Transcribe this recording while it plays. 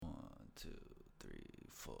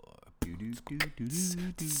Hey,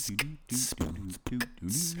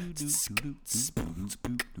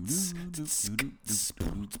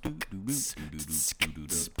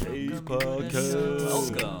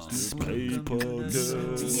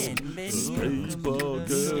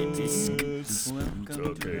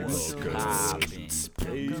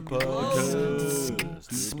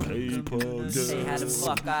 how the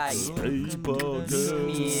fuck are you?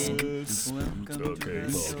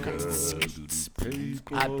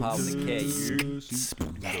 I'd probably care you.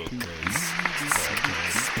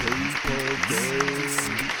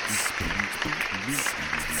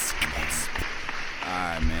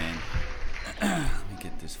 Alright, man. Let me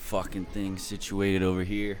get this fucking thing situated over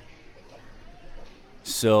here.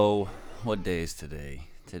 So, what day is today?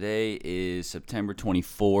 Today is September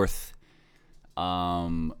 24th.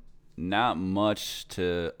 Not much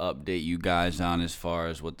to update you guys on as far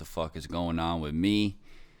as what the fuck is going on with me.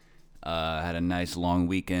 Had a nice long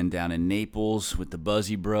weekend down in Naples with the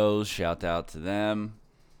Buzzy Bros. Shout out to them.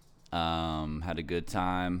 Had a good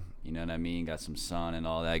time. You know what I mean? Got some sun and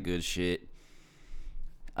all that good shit.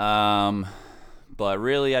 But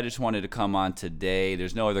really, I just wanted to come on today.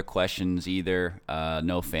 There's no other questions either.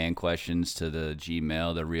 No fan questions to the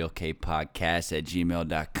Gmail, the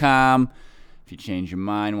realkpodcast@gmail.com. If you change your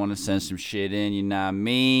mind, want to send some shit in, you know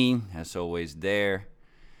me. That's always there.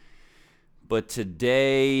 But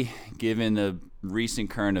today, given the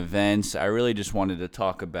recent current events, I really just wanted to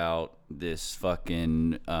talk about this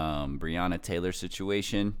fucking Breonna Taylor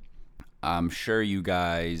situation. I'm sure you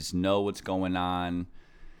guys know what's going on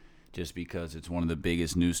just because it's one of the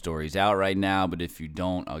biggest news stories out right now. But if you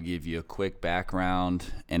don't, I'll give you a quick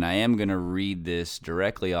background. And I am going to read this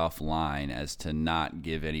directly offline as to not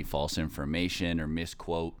give any false information or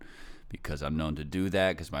misquote, because I'm known to do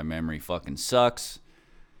that because my memory fucking sucks.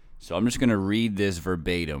 So I'm just going to read this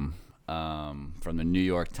verbatim from the New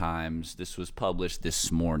York Times. This was published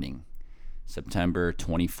this morning, September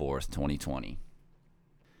 24th, 2020.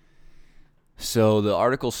 So the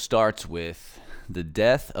article starts with, the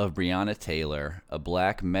death of Breonna Taylor, a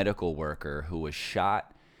black medical worker who was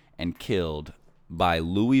shot and killed by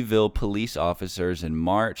Louisville police officers in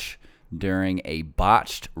March during a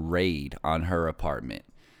botched raid on her apartment,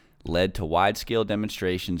 led to wide-scale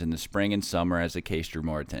demonstrations in the spring and summer as the case drew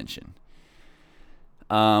more attention.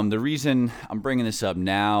 The reason I'm bringing this up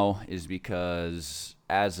now is because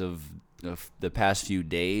as of the past few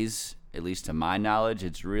days, at least to my knowledge,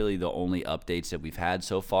 it's really the only updates that we've had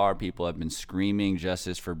so far. People have been screaming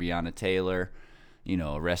justice for Breonna Taylor,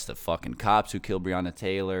 arrest the fucking cops who killed Breonna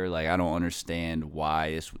Taylor. Like, I don't understand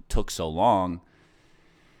why this took so long.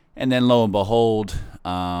 And then lo and behold,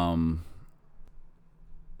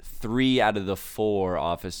 3 out of the 4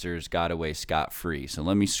 officers got away scot-free. So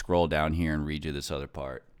let me scroll down here and read you this other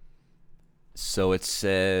part. So it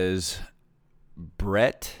says,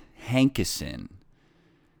 Brett Hankison,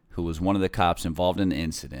 who was one of the cops involved in the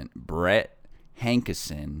incident. Brett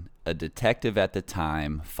Hankison, a detective at the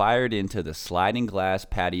time, fired into the sliding glass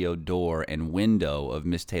patio door and window of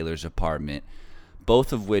Miss Taylor's apartment,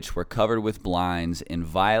 both of which were covered with blinds in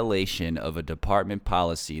violation of a department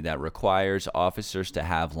policy that requires officers to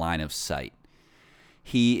have line of sight.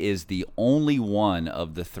 He is the only one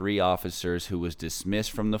of the 3 officers who was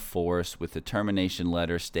dismissed from the force with a termination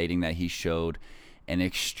letter stating that he showed an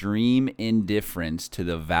extreme indifference to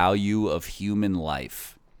the value of human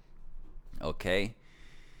life. Okay?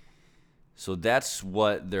 So that's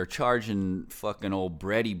what they're charging fucking old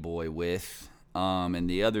Bretty boy with. And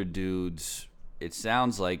the other dudes, it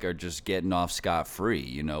sounds like, are just getting off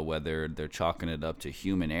scot-free, whether they're chalking it up to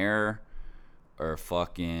human error or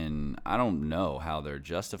fucking, I don't know how they're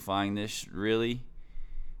justifying this, really.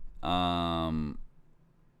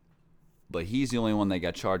 But he's the only one that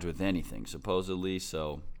got charged with anything, supposedly.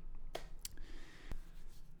 So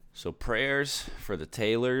prayers for the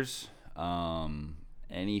Taylors.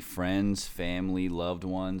 Any friends, family, loved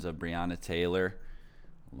ones of Breonna Taylor.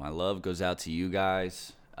 My love goes out to you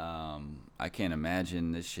guys. I can't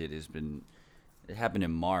imagine this shit it happened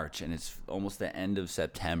in March, and it's almost the end of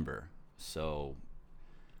September. So,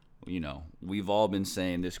 we've all been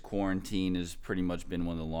saying this quarantine has pretty much been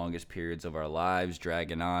one of the longest periods of our lives,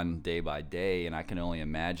 dragging on day by day. And I can only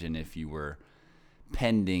imagine if you were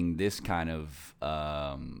pending this kind of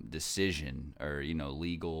decision or,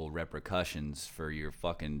 legal repercussions for your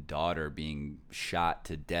fucking daughter being shot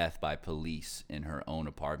to death by police in her own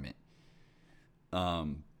apartment.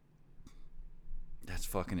 That's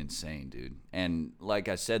fucking insane, dude. And like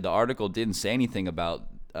I said, the article didn't say anything about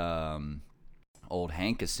old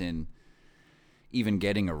Hankison even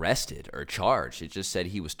getting arrested or charged. It just said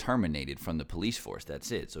he was terminated from the police force.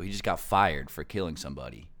 That's it. So he just got fired for killing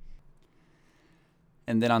somebody.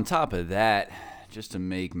 And then on top of that, just to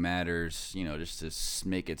make matters, just to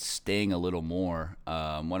make it sting a little more,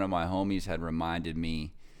 one of my homies had reminded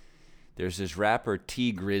me there's this rapper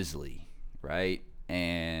T Grizzly, right?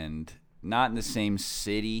 And not in the same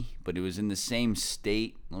city, but it was in the same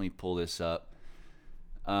state. Let me pull this up.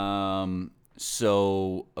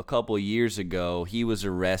 So a couple of years ago, he was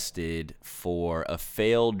arrested for a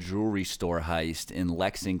failed jewelry store heist in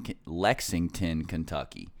Lexington,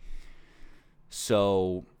 Kentucky.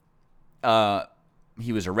 So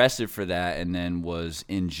he was arrested for that and then was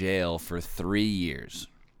in jail for 3 years.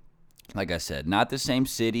 Like I said, not the same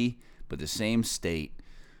city, but the same state.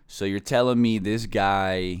 So you're telling me this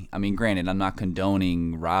guy, I mean, granted, I'm not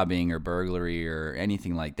condoning robbing or burglary or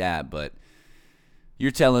anything like that, but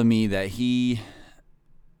you're telling me that he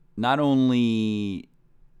not only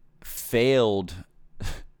failed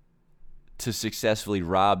to successfully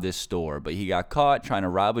rob this store, but he got caught trying to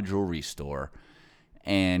rob a jewelry store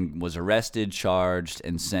and was arrested, charged,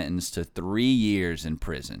 and sentenced to 3 years in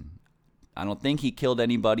prison. I don't think he killed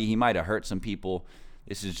anybody. He might have hurt some people.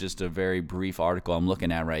 This is just a very brief article I'm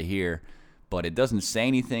looking at right here, but it doesn't say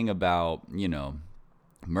anything about,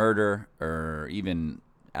 murder or even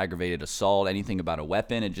aggravated assault, anything about a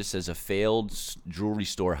weapon. It just says a failed jewelry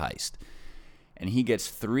store heist. And he gets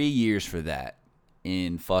 3 years for that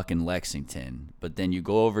in fucking Lexington. But then you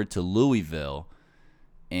go over to Louisville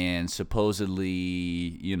and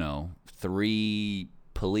supposedly, 3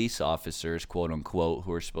 police officers, quote unquote,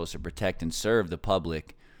 who are supposed to protect and serve the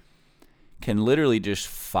public, can literally just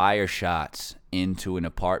fire shots into an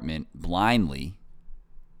apartment blindly.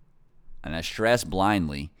 And I stress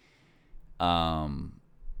blindly,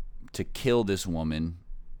 to kill this woman,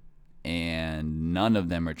 and none of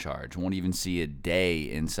them are charged. Won't even see a day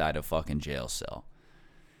inside a fucking jail cell.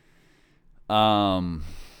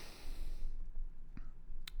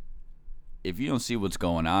 If you don't see what's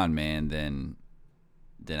going on, man, then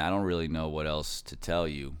I don't really know what else to tell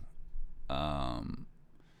you.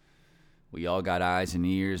 We all got eyes and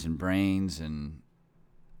ears and brains, and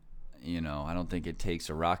I don't think it takes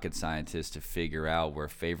a rocket scientist to figure out where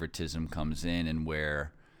favoritism comes in and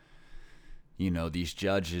where these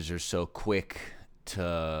judges are so quick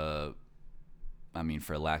to,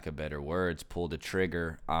 for lack of better words, pull the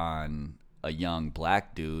trigger on a young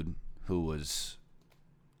black dude who was,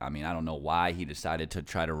 I don't know why he decided to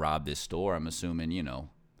try to rob this store. I'm assuming,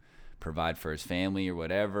 provide for his family or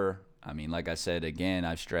whatever. Like I said, again,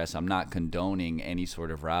 I stress I'm not condoning any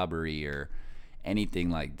sort of robbery or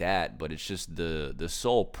anything like that, but it's just the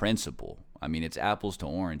sole principle. It's apples to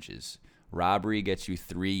oranges. Robbery gets you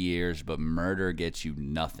 3 years, but murder gets you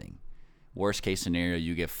nothing. Worst case scenario,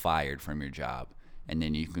 you get fired from your job, and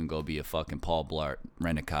then you can go be a fucking Paul Blart,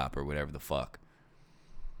 rent-a-cop, or whatever the fuck.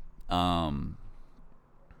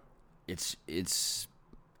 It's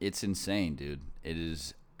insane, dude. It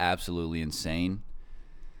is absolutely insane.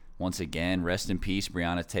 Once again, rest in peace,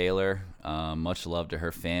 Breonna Taylor. Much love to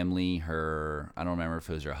her family. I don't remember if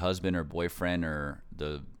it was her husband or boyfriend or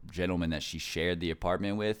the gentleman that she shared the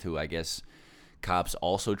apartment with, who I guess cops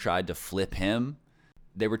also tried to flip him.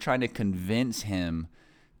 They were trying to convince him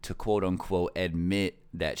to, quote unquote, admit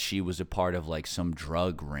that she was a part of like some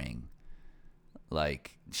drug ring.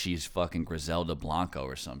 Like she's fucking Griselda Blanco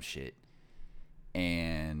or some shit.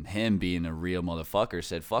 And him being a real motherfucker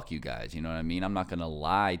said, fuck you guys. You know what I mean? I'm not going to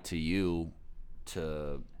lie to you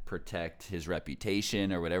to protect his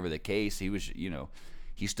reputation or whatever the case. He was,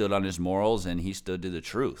 he stood on his morals and he stood to the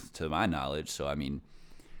truth, to my knowledge. So,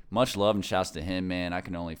 much love and shouts to him, man. I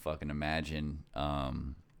can only fucking imagine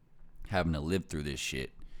having to live through this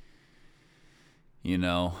shit.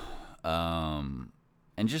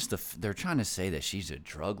 And just they're trying to say that she's a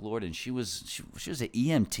drug lord, and she was an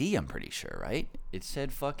EMT, I'm pretty sure, right? It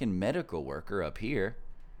said fucking medical worker up here.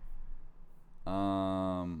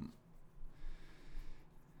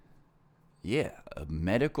 Yeah, a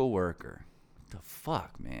medical worker. What the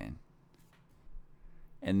fuck, man?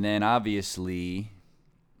 And then obviously,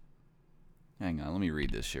 hang on, let me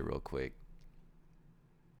read this shit real quick.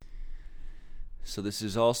 So this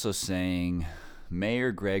is also saying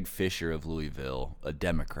Mayor Greg Fisher of Louisville, a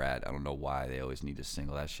Democrat, I don't know why they always need to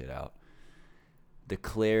single that shit out,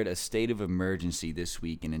 declared a state of emergency this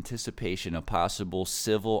week in anticipation of possible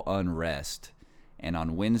civil unrest, and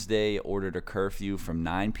on Wednesday ordered a curfew from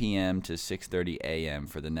 9 p.m. to 6:30 a.m.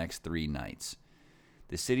 for the next 3 nights.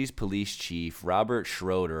 The city's police chief, Robert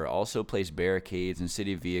Schroeder, also placed barricades in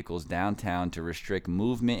city vehicles downtown to restrict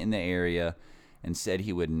movement in the area and said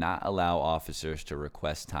he would not allow officers to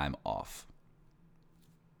request time off.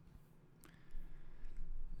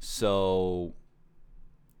 So,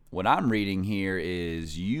 what I'm reading here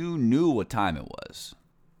is you knew what time it was.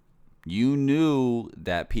 You knew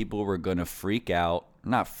that people were going to freak out.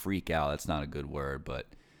 Not freak out, that's not a good word, but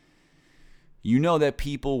you know that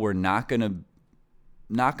people were not going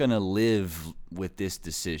to live with this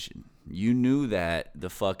decision. You knew that the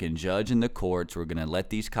fucking judge and the courts were going to let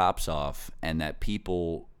these cops off and that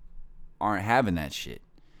people aren't having that shit.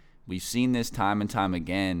 We've seen this time and time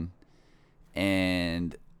again.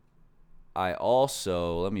 And I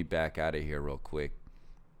also, let me back out of here real quick.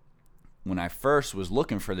 When I first was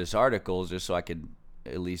looking for this article, just so I could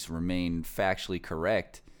at least remain factually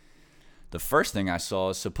correct, the first thing I saw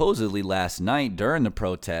is supposedly last night during the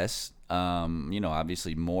protests,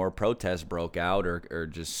 obviously more protests broke out or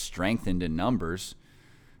just strengthened in numbers.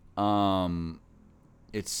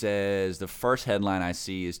 It says the first headline I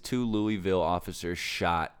see is 2 Louisville officers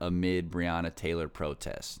shot amid Breonna Taylor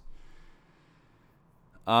protests.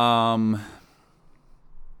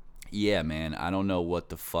 Yeah, man, I don't know what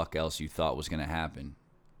the fuck else you thought was going to happen.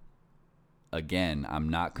 Again, I'm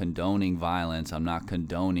not condoning violence. I'm not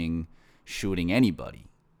condoning shooting anybody.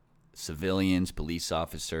 Civilians, police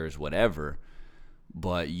officers, whatever.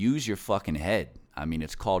 But use your fucking head. I mean,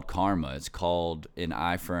 it's called karma. It's called an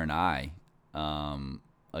eye for an eye.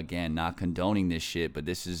 Again, not condoning this shit, but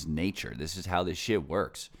this is nature. This is how this shit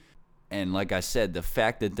works. And like I said, the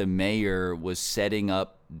fact that the mayor was setting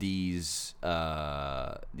up these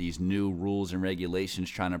new rules and regulations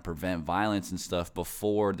trying to prevent violence and stuff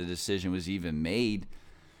before the decision was even made,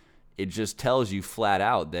 it just tells you flat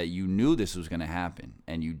out that you knew this was going to happen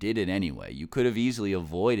and you did it anyway. You could have easily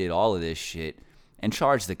avoided all of this shit and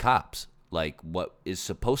charged the cops, like what is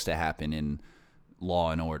supposed to happen in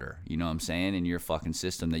law and order. You know what I'm saying? In your fucking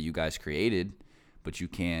system that you guys created, but you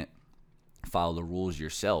can't follow the rules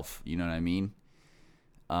yourself. You know what I mean?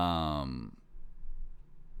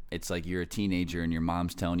 It's like you're a teenager and your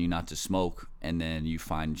mom's telling you not to smoke, and then you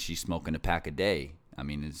find she's smoking a pack a day. I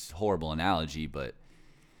mean, it's a horrible analogy, but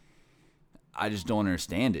I just don't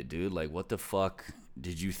understand it, dude. Like, what the fuck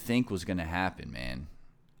did you think was gonna happen, man?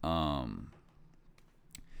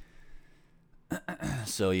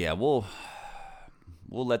 So yeah, we'll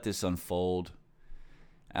let this unfold.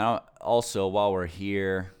 And also, while we're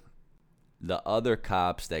here, the other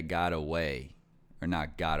cops that got away, or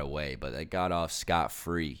not got away, but they got off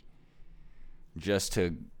scot-free, just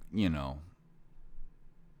to,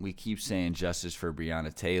 we keep saying justice for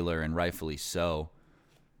Breonna Taylor, and rightfully so.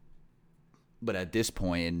 But at this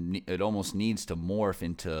point, it almost needs to morph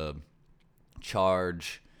into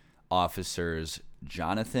charge officers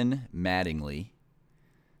Jonathan Mattingly,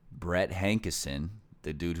 Brett Hankison,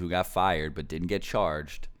 the dude who got fired but didn't get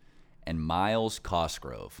charged, and Myles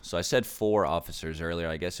Cosgrove. So I said 4 officers earlier.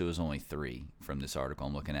 I guess it was only 3 from this article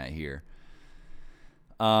I'm looking at here.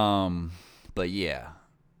 But yeah,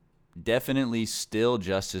 definitely still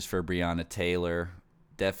justice for Breonna Taylor.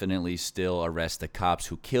 Definitely still arrest the cops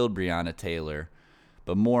who killed Breonna Taylor.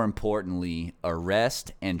 But more importantly,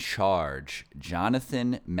 arrest and charge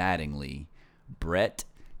Jonathan Mattingly, Brett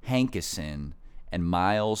Hankison, and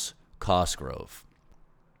Myles Cosgrove.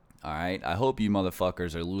 All right, I hope you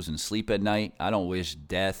motherfuckers are losing sleep at night. I don't wish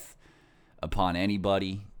death upon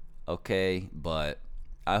anybody, okay? But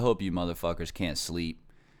I hope you motherfuckers can't sleep.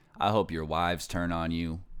 I hope your wives turn on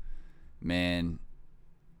you. Man,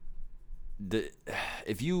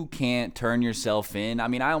 if you can't turn yourself in, I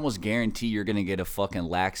mean, I almost guarantee you're going to get a fucking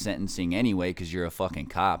lax sentencing anyway because you're a fucking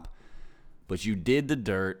cop. But you did the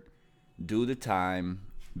dirt, do the time,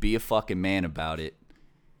 be a fucking man about it.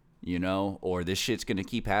 Or this shit's going to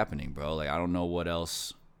keep happening, bro. Like, I don't know what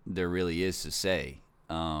else there really is to say.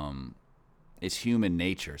 It's human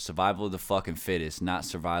nature. Survival of the fucking fittest, not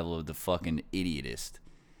survival of the fucking idiotist.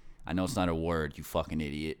 I know it's not a word, you fucking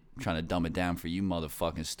idiot. I'm trying to dumb it down for you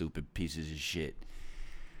motherfucking stupid pieces of shit.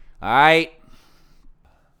 All right?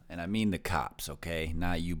 And I mean the cops, okay?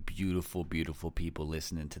 Not you beautiful, beautiful people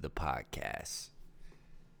listening to the podcast.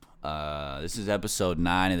 This is episode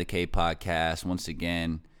 9 of the K Podcast. Once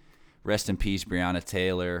again, rest in peace, Breonna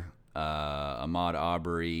Taylor, Ahmaud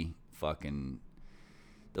Arbery, fucking,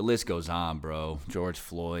 the list goes on, bro. George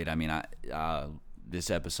Floyd. I mean, this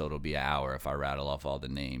episode will be an hour if I rattle off all the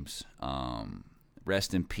names.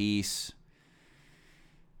 Rest in peace.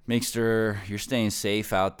 Make sure you're staying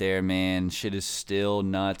safe out there, man. Shit is still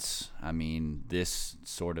nuts. I mean, this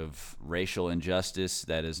sort of racial injustice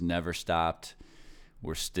that has never stopped.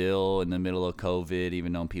 We're still in the middle of COVID,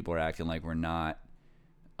 even though people are acting like we're not.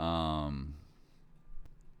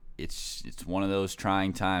 It's one of those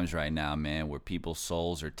trying times right now, man, where people's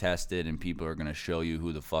souls are tested and people are going to show you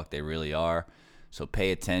who the fuck they really are. So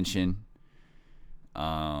pay attention.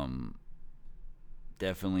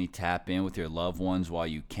 Definitely tap in with your loved ones while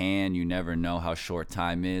you can. You never know how short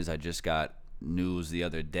time is. I just got news the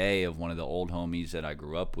other day of one of the old homies that I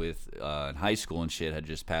grew up with in high school and shit had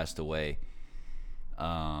just passed away.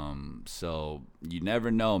 So you never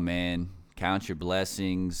know, man. Count your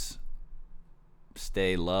blessings.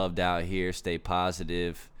 Stay loved out here. Stay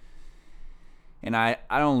positive. And I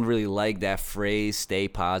don't really like that phrase, stay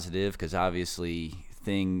positive, because obviously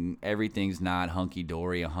everything's not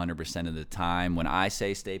hunky-dory 100% of the time. When I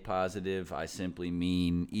say stay positive, I simply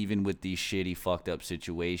mean even with these shitty, fucked up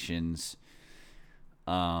situations,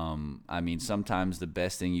 sometimes the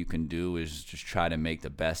best thing you can do is just try to make the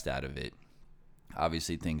best out of it.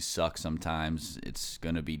 Obviously, things suck sometimes. It's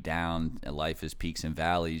going to be down. Life is peaks and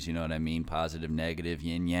valleys, you know what I mean? Positive, negative,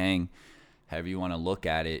 yin-yang. However you want to look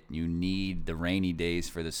at it, you need the rainy days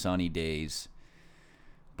for the sunny days.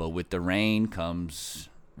 But with the rain comes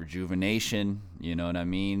rejuvenation, you know what I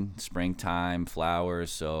mean? Springtime,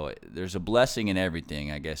 flowers. So there's a blessing in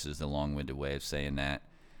everything, I guess is the long-winded way of saying that.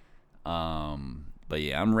 But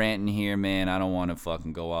yeah, I'm ranting here, man. I don't want to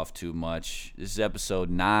fucking go off too much. This is episode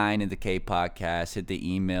 9 of the K Podcast. Hit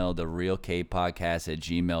the email,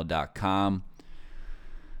 therealkpodcast@gmail.com.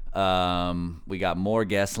 We got more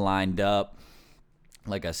guests lined up.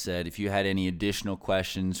 Like I said, if you had any additional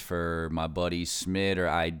questions for my buddy Smid or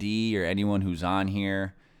ID or anyone who's on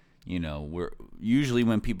here, we're usually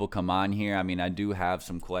when people come on here, I do have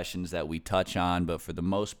some questions that we touch on, but for the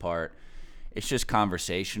most part, it's just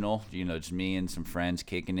conversational, just me and some friends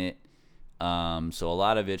kicking it. So a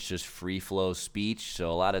lot of it's just free flow speech. So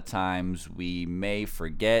a lot of times we may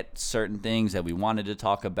forget certain things that we wanted to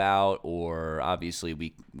talk about, or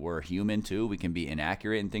obviously we're human too. We can be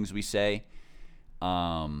inaccurate in things we say.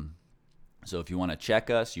 So if you want to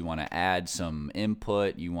check us, you want to add some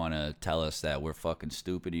input, you want to tell us that we're fucking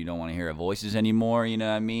stupid, you don't want to hear our voices anymore, you know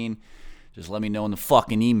what I mean? Just let me know in the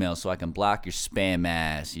fucking email so I can block your spam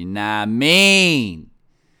ass, you know what I mean?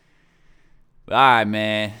 But alright,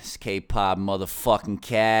 man, it's K-pop motherfucking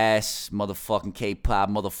cast, motherfucking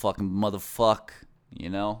K-pop motherfuck,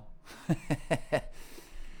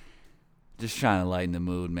 Just trying to lighten the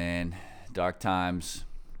mood, man. Dark times.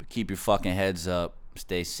 But keep your fucking heads up.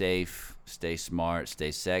 Stay safe. Stay smart.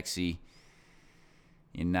 Stay sexy.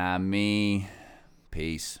 You know what I mean?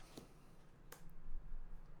 Peace.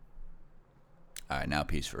 Alright, now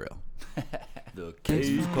peace for real. The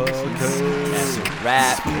K-Podcast. That's a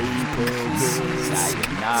wrap.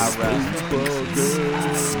 Sayonara.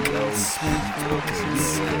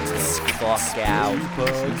 Adios. Fuck out.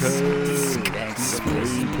 Thanks for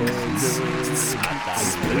listening.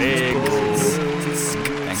 Hasta luego.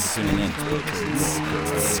 Thanks for tuning in.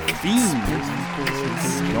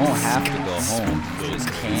 You don't have to go home. You just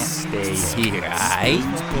can't stay here, alright?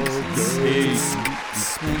 Peace.